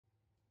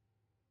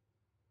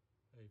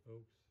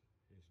folks,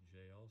 it's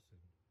Jay Austin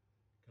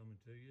coming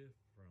to you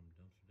from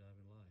Dumpster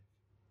Diving Life.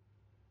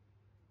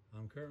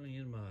 I'm currently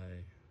in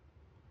my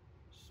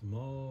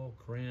small,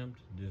 cramped,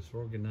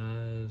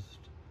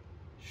 disorganized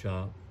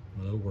shop,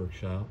 my little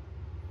workshop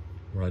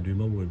where I do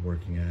my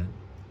woodworking at.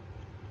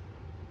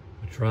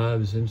 The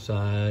tribe is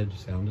inside,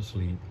 sound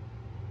asleep.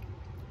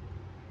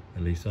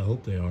 At least I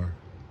hope they are.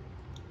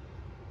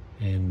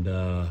 And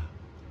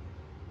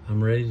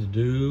I'm ready to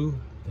do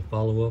the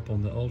follow-up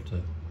on the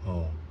Ulta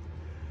haul.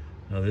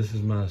 Now this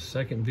is my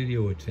second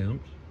video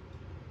attempt.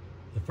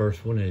 The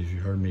first one, as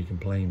you heard me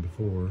complain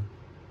before,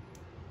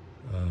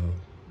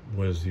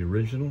 was the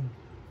original,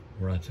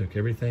 where I took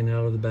everything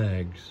out of the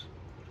bags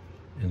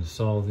and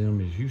saw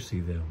them as you see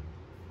them.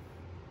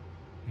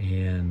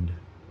 And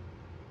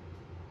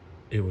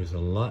it was a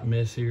lot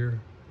messier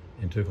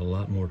and took a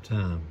lot more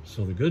time.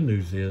 So the good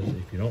news is,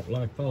 if you don't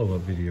like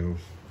follow-up videos,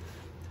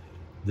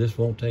 this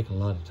won't take a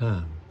lot of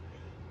time,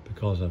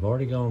 because I've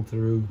already gone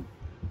through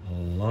a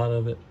lot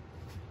of it.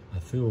 I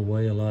threw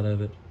away a lot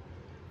of it,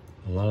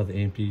 a lot of the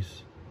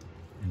empties,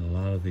 and a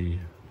lot of the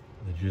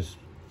just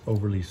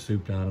overly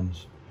souped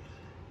items,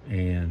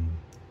 and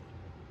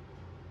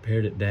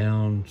pared it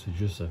down to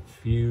just a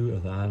few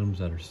of the items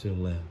that are still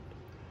left.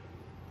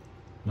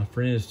 My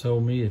friend has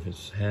told me if it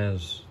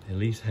has at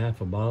least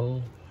half a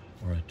bottle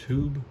or a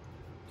tube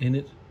in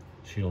it,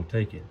 she'll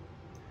take it.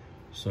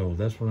 So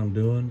that's what I'm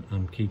doing.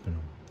 I'm keeping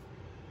them.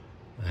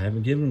 I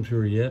haven't given them to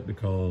her yet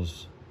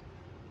because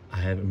I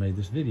haven't made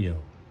this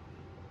video.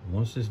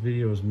 Once this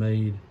video is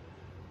made,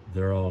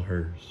 they're all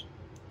hers,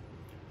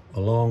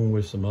 along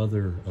with some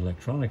other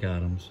electronic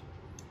items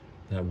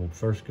that will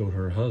first go to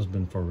her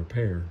husband for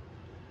repair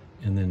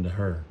and then to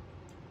her.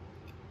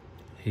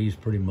 He's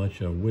pretty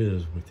much a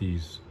whiz with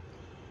these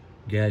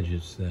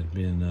gadgets that have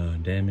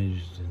been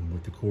damaged and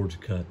with the cords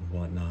cut and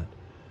whatnot.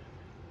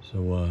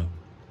 So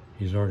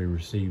he's already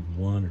received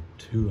one or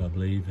two, I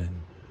believe,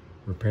 and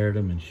repaired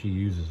them, and she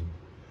uses them.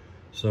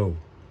 So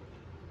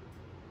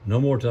no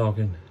more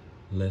talking,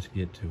 let's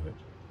get to it.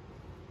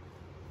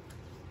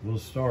 We'll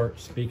start,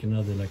 speaking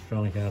of the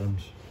electronic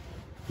items,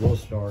 we'll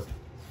start,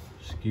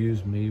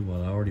 excuse me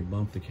while I already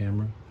bumped the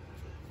camera,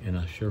 and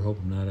I sure hope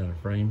I'm not out of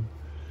frame.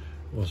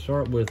 We'll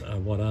start with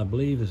what I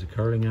believe is a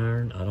curling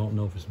iron. I don't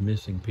know if it's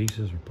missing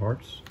pieces or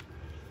parts,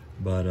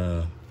 but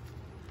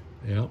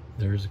yeah,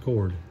 there's the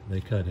cord.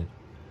 They cut it,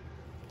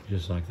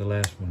 just like the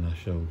last one I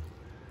showed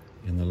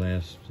in the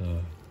last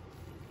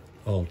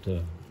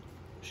Ulta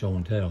show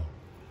and tell.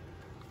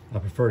 I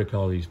prefer to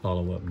call these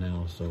follow-up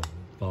now, so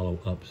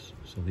follow-ups.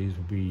 So these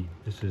will be,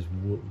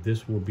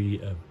 this will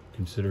be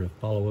considered a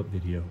follow-up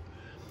video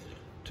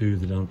to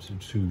the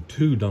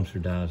two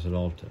dumpster dives at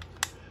Ulta,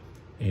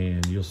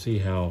 and you'll see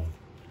how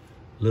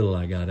little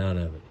I got out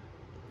of it.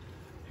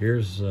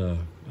 Here's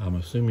I'm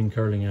assuming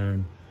curling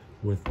iron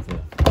with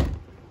the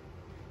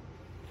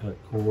cut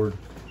cord.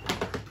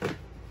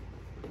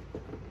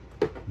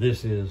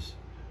 This is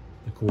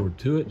the cord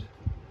to it.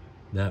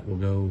 That will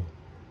go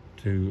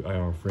to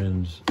our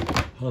friend's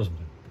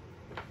husband.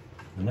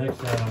 The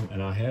next item,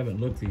 and I haven't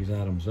looked these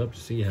items up to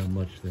see how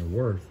much they're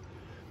worth,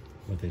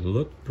 but they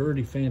look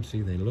pretty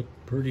fancy. They look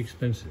pretty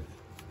expensive.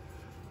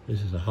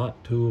 This is a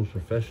Hot Tools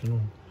Professional,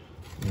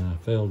 and I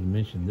failed to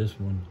mention this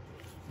one.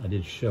 I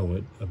did show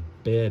it. A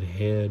bed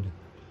head,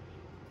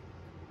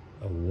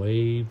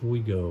 away we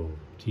go,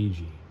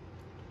 TG.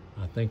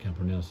 I think I'm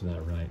pronouncing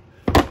that right.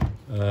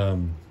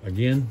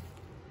 Again,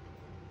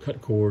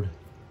 cut cord,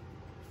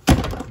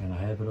 and I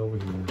have it over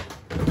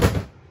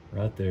here,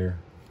 right there.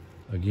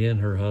 Again,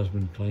 her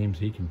husband claims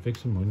he can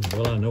fix them.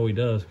 Well, I know he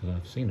does because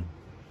I've seen them.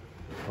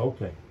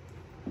 Okay,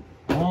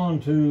 on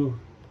to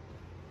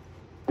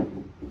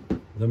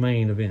the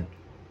main event.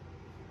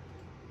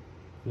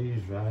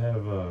 These, I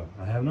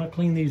have not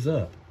cleaned these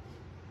up.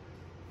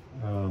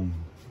 Some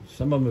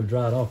of them have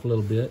dried off a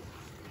little bit,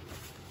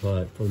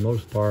 but for the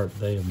most part,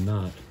 they have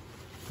not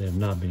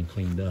been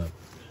cleaned up.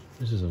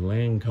 This is a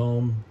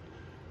Lancome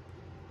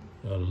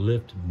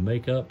lift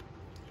makeup,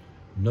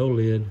 no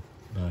lid,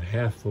 about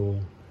half full,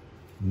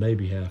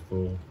 maybe half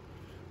full.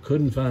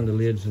 Couldn't find the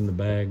lids in the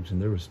bags,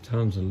 and there was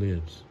tons of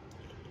lids,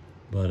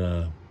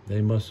 but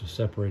they must have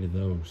separated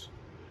those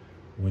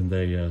when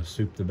they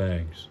souped the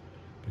bags,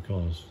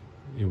 because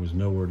it was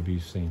nowhere to be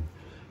seen.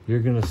 You're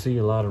gonna see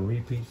a lot of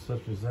repeats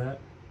such as that.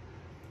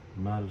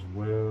 Might as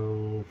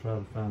well try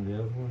to find the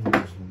other one.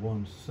 Here's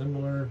one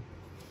similar.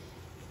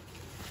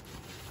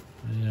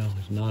 You know,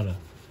 it's not a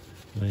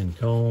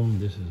Lancome.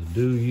 This is a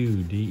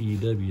DeWu,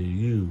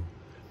 D-E-W-U.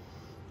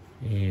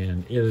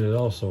 And it is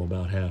also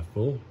about half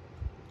full.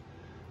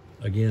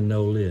 Again,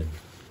 no lid.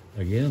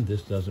 Again,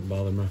 this doesn't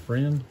bother my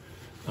friend.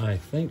 I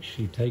think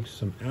she takes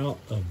some out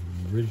of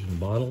original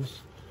bottles,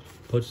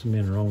 puts them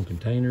in her own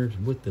containers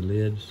with the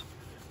lids,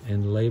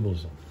 and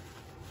labels them.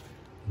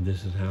 And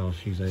this is how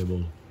she's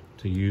able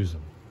to use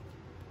them.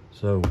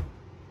 So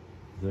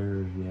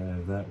there you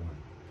have that one.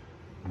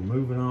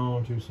 Moving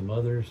on to some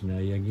others. Now,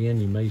 again,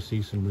 you may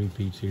see some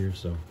repeats here,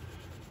 so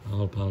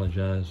I'll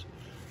apologize.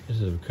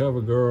 This is a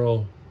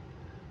CoverGirl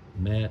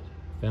matte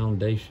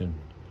foundation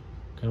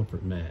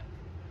comfort mat.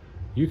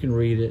 You can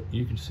read it,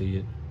 you can see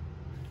it.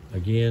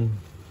 Again,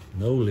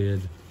 no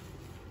lid,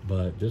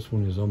 but this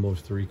one is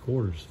almost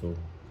 3/4 full.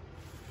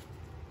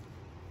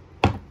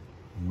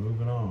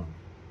 Moving on.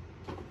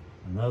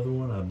 Another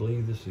one, I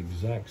believe this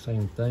exact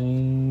same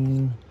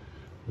thing.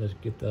 Let's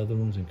get the other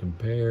ones and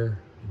compare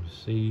and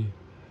see.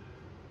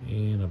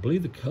 And I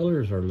believe the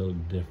colors are a little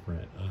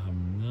different.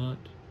 I'm not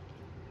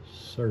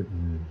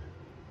certain,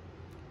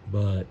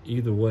 but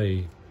either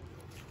way,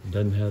 it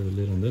doesn't have the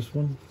lid on this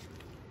one,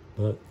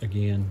 but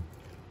again,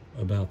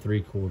 about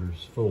 3/4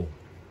 full.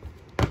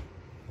 That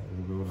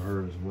will go to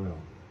her as well.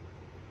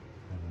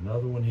 And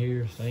another one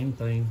here, same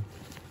thing.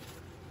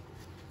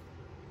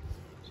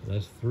 So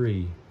that's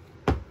 3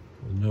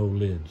 with no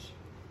lids.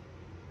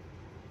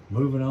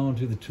 Moving on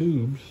to the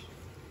tubes.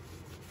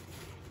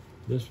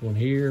 This one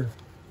here,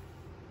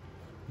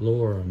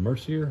 Laura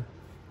Mercier.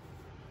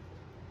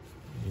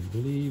 I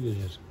believe it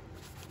is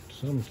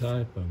some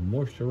type of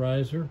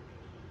moisturizer,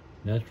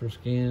 natural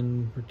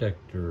skin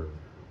protector,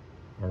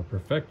 or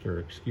perfector,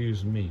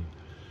 excuse me.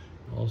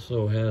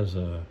 Also has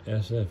a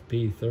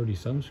SFP 30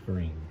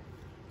 sunscreen,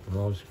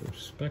 broad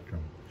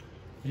spectrum.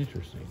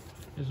 Interesting.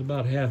 It's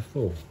about half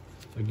full.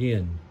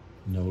 Again,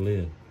 no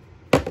lid.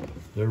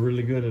 They're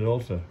really good at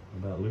Ulta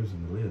about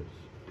losing the lids.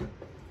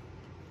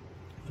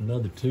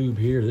 Another tube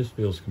here. This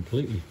feels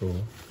completely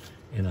full,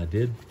 and I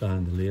did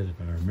find the lid.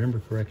 If I remember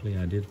correctly,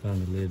 I did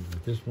find the lid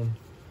with this one.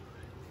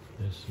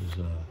 This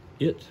is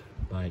It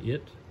by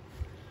It.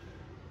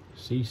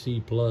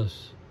 CC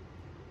Plus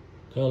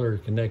Color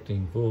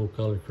Connecting Full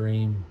Color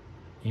Cream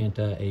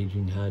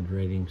Anti-Aging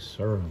Hydrating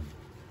Serum.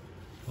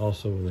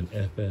 Also with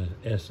an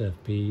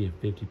SFP of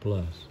 50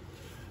 plus.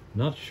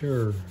 Not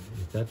sure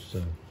if that's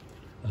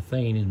a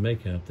thing in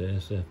makeup, the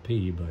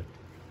SFP, but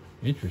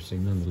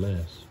interesting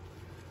nonetheless.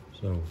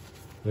 So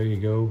there you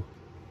go.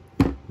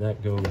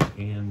 That goes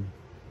in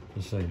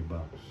the safety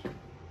box.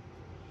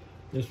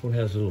 This one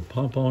has a little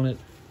pump on it,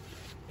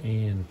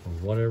 and for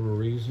whatever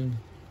reason,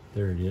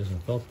 there it is. I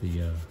thought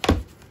the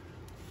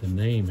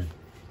name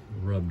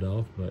rubbed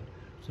off, but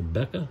it's a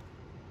Becca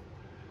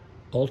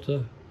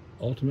Ulta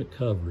Ultimate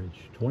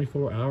Coverage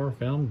 24-hour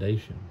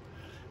foundation,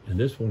 and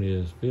this one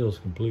feels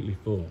completely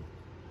full.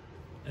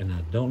 And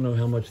I don't know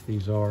how much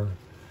these are.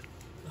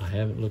 I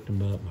haven't looked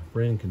them up. My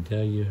friend can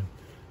tell you.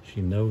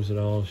 She knows it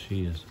all.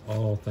 She is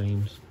all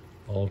things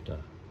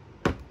Ulta.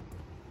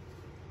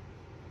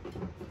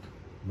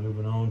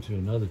 Moving on to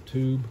another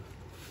tube,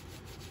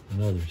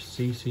 another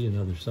CC,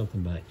 another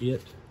something by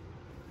It.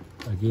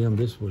 Again,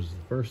 this was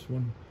the first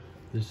one.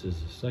 This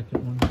is the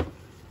second one.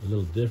 A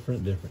little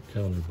different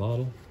color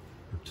bottle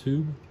or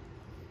tube.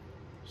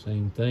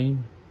 Same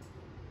thing.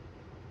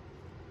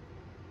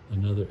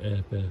 Another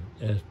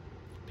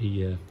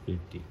SPF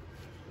 50.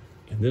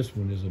 And this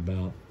one is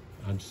about,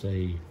 I'd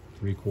say,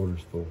 3/4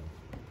 full.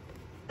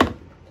 I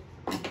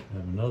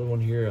have another one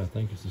here. I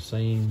think it's the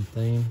same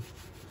thing.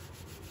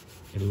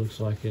 It looks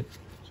like it.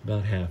 It's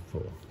about half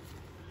full.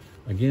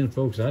 Again,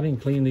 folks, I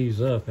didn't clean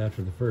these up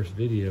after the first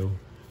video,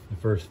 the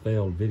first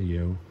failed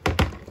video,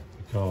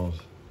 because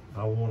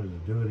I wanted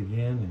to do it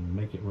again and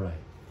make it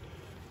right.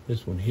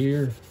 This one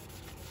here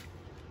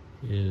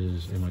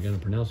is, am I going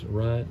to pronounce it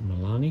right?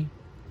 Milani.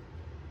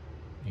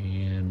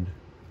 And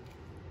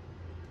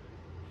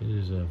it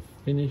is a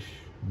Finish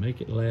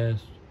Make It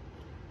Last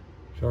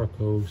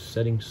charcoal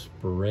setting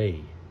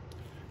spray,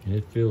 and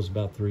it feels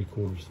about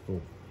 3/4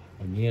 full.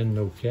 Again,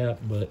 no cap,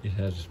 but it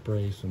has a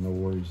spray, so no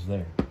worries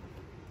there.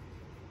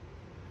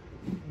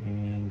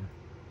 And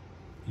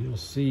you'll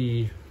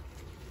see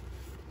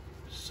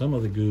some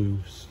of the goo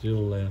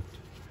still left.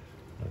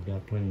 I've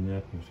got plenty of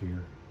napkins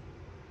here,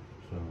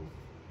 so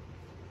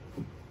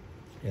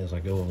as I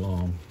go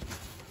along,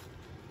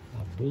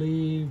 I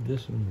believe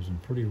this one was in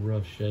pretty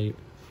rough shape.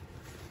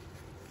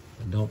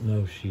 I don't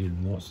know if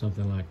she'd want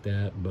something like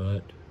that,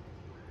 but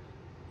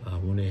I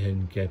went ahead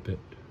and kept it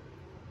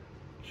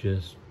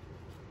just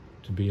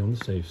to be on the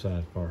safe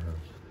side for her.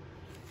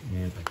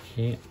 And I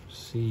can't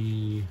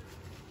see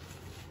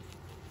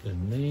the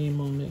name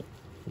on it.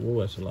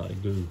 Oh, that's a lot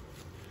of goo.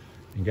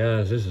 And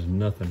guys, this is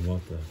nothing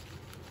what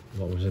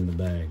was in the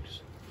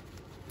bags.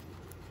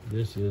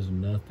 This is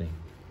nothing.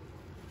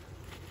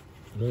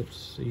 Let's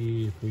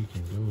see if we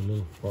can go a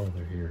little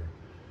farther here.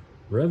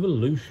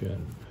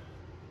 Revolution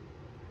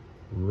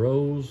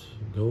Rose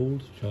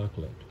Gold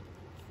Chocolate.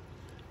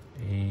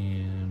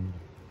 And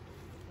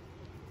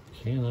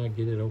can I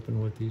get it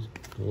open with these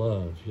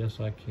gloves? Yes,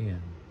 I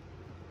can.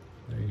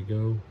 There you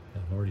go.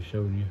 I've already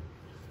shown you.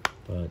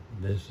 But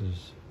this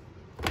is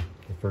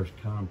the first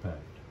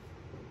compact.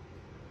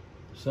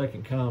 The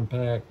second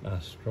compact, I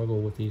struggle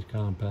with these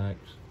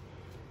compacts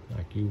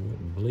like you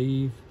wouldn't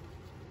believe.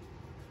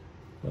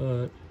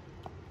 But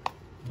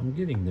I'm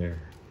getting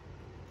there.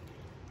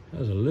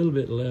 Has a little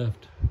bit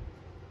left.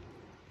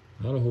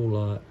 Not a whole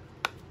lot.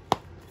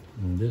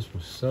 And this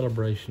was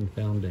Celebration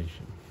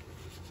Foundation,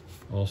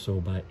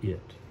 also by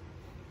It.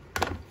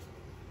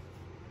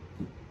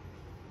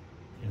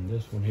 And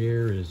this one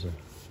here is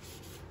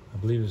I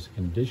believe it's a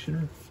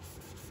conditioner,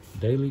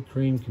 daily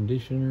cream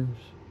conditioners,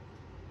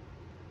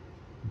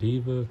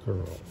 Diva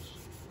Curls.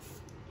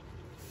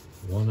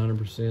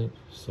 100%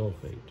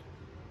 sulfate.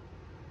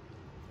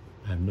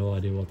 I have no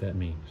idea what that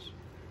means.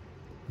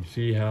 You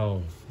see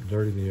how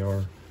dirty they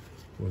are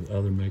with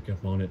other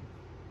makeup on it,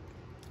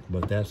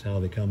 but that's how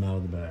they come out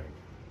of the bag.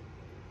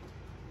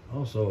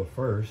 Also,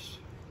 first,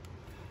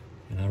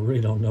 and I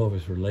really don't know if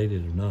it's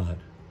related or not,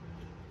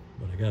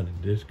 but I got a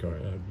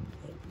discard,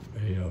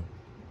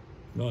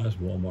 no, that's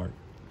Walmart.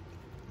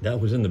 That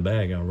was in the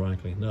bag,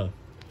 ironically enough.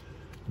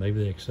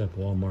 Maybe they accept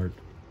Walmart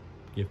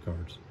gift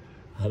cards.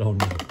 I don't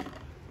know,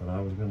 but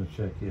I was gonna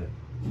check it.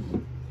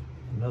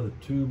 Another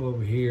tube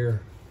over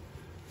here,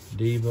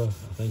 Diva,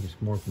 I think it's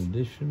more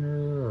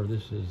conditioner, or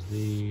this is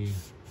the,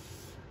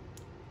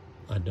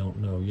 I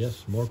don't know.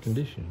 Yes, more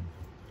conditioning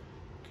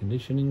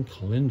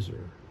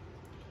cleanser.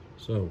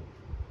 So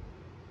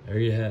there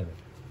you have it.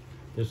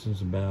 This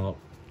is about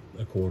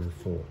a quarter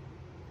full.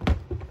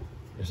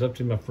 It's up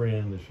to my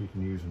friend if she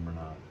can use them or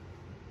not.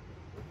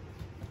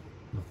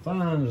 The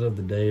finds of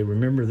the day,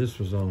 remember this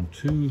was on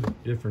 2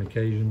 different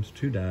occasions,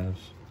 2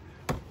 dives,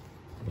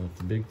 but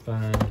the big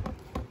find,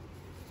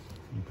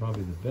 and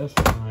probably the best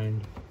find,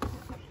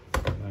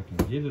 if I can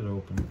get it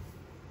open,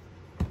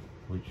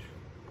 which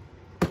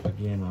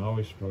again I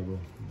always struggle.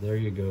 There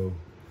you go,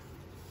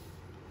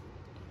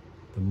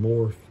 the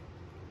Morph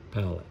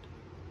palette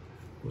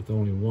with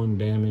only 1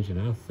 damage,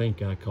 and I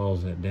think I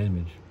caused that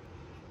damage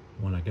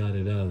when I got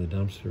it out of the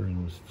dumpster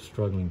and was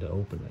struggling to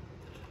open it.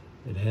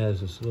 It has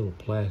this little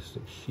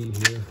plastic sheet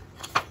here.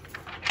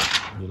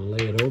 You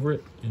lay it over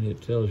it and it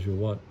tells you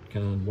what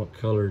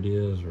color it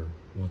is or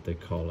what they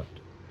call it.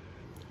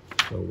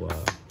 So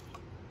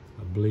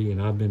I believe,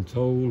 and I've been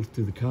told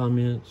through the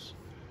comments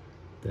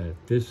that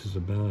this is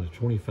about a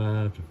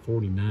 $25 to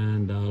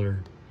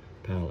 $49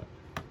 palette.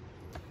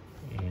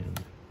 And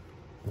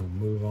we'll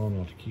move on.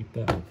 I'll keep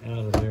that one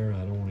out of there.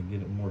 I don't want to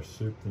get it more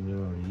soup than it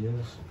already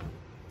is.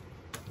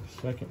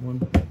 The second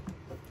one,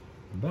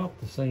 about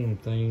the same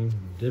thing,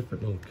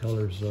 different little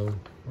colors though,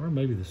 or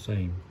maybe the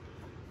same.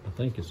 I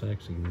think it's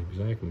actually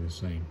exactly the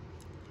same.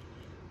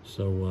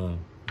 So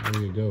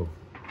there you go,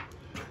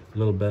 a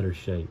little better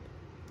shape.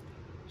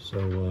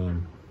 So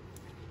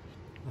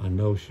I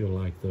know she'll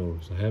like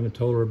those. I haven't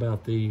told her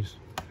about these.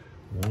 I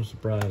want to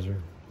surprise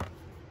her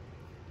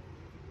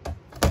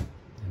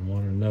and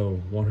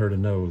want her to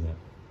know that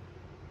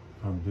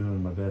I'm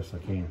doing my best I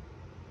can.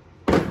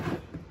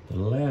 The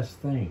last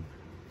thing,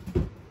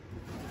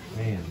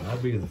 man, I'll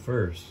be the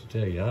first to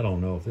tell you, I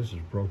don't know if this is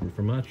appropriate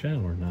for my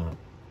channel or not.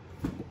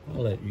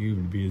 I'll let you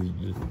be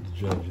the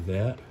judge of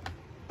that,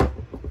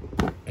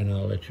 and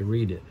I'll let you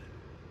read it.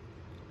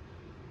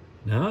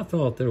 Now, I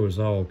thought there was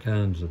all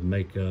kinds of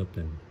makeup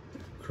and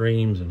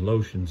creams and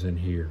lotions in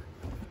here,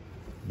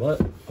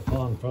 but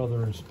upon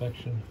further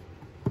inspection,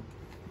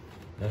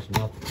 that's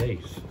not the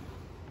case.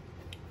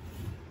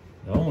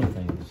 The only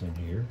thing that's in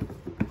here,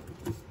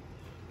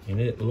 and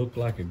it looked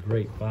like a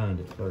great find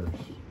at first,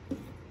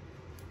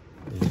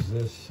 is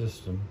this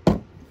system.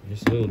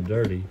 It's a little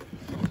dirty.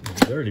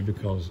 It's dirty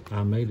because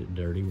I made it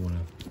dirty when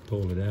I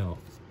pulled it out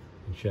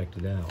and checked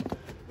it out.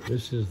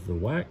 This is the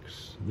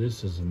wax.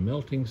 This is a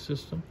melting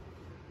system.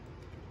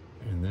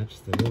 And that's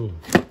the little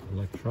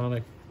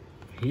electronic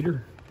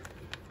heater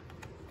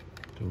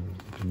to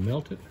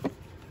melt it.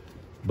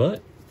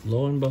 But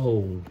lo and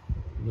behold,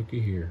 looky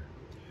here.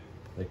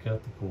 They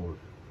cut the cord.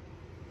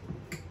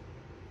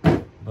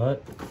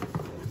 But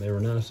they were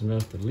nice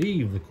enough to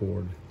leave the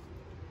cord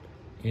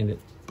in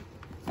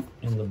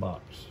the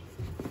box.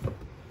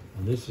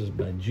 And this is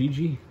by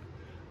Gigi.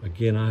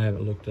 Again, I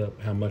haven't looked up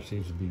how much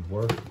these would be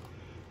worth.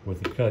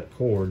 With the cut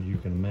cord, you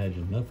can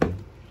imagine nothing.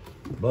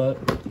 But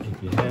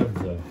if you have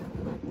the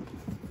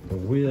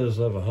whiz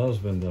of a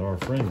husband that our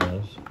friend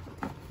does,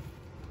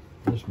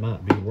 this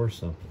might be worth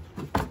something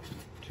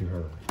to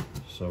her.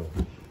 So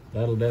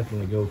that'll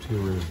definitely go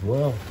to her as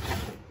well.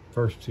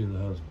 First to the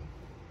husband.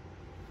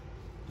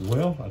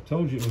 Well, I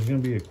told you it was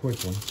going to be a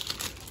quick one.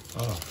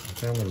 I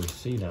found the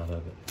receipt out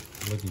of it.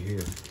 Looky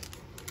here.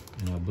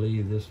 And I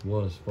believe this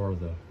was for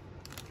the,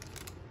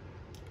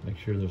 make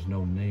sure there's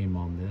no name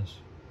on this.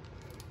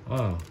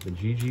 The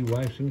GG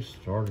Waxing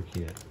Starter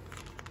Kit.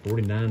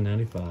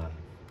 $49.95.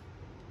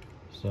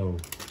 So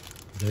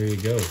there you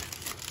go.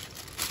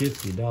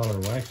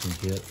 $50 waxing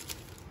kit,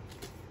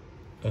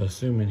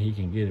 assuming he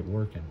can get it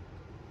working.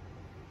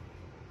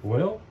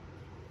 Well,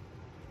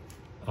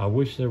 I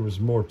wish there was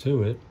more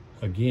to it.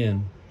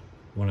 Again,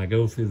 when I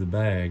go through the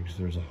bags,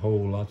 there's a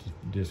whole lot to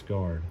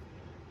discard.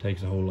 It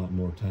takes a whole lot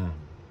more time.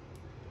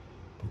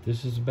 But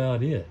this is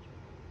about it.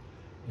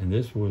 And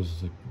this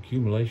was the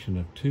accumulation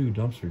of 2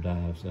 dumpster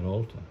dives at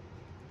Ulta.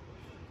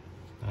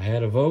 I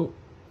had a vote.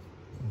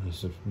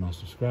 My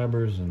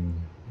subscribers and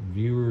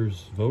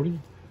viewers voted,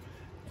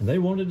 and they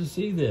wanted to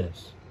see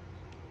this.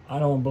 I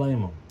don't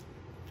blame them.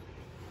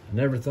 I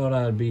never thought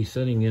I'd be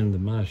sitting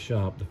in my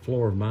shop, the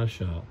floor of my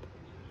shop,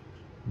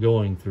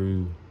 going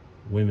through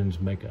women's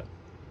makeup.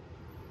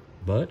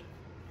 But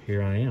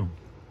here I am.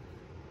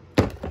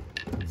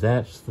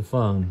 That's the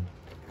fun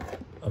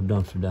of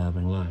dumpster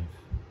diving life.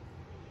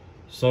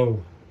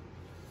 So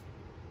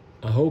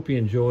I hope you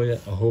enjoy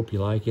it. I hope you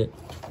like it.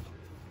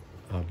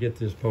 I'll get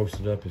this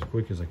posted up as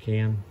quick as I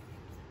can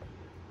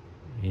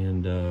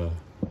and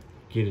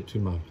get it to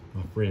my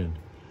friend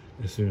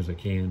as soon as I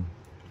can.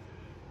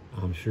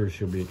 I'm sure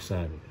she'll be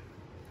excited.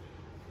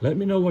 Let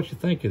me know what you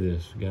think of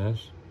this,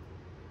 guys.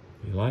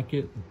 You like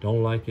it?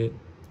 Don't like it?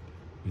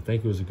 You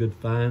think it was a good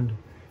find?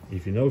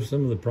 If you know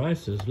some of the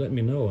prices, let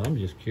me know. I'm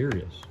just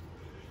curious.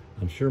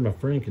 I'm sure my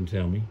friend can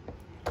tell me,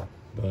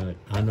 but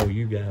I know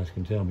you guys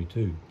can tell me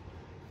too.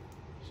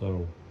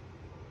 So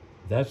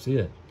that's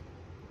it.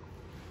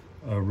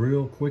 A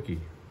real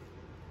quickie.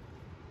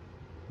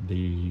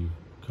 The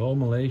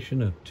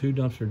culmination of 2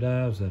 dumpster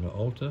dives at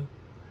Ulta,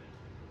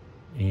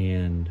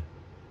 and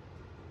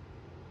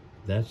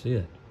that's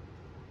it.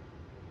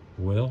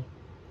 Well,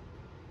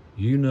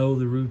 you know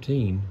the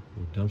routine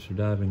with dumpster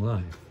diving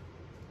life.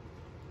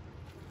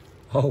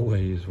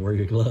 Always wear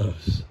your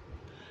gloves.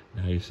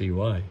 Now you see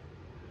why.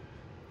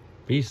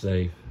 Be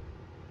safe.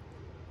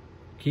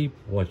 Keep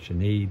what you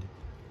need.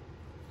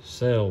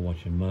 Sell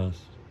what you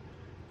must.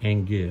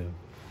 And give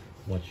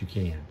what you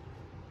can.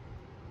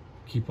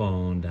 Keep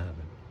on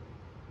diving.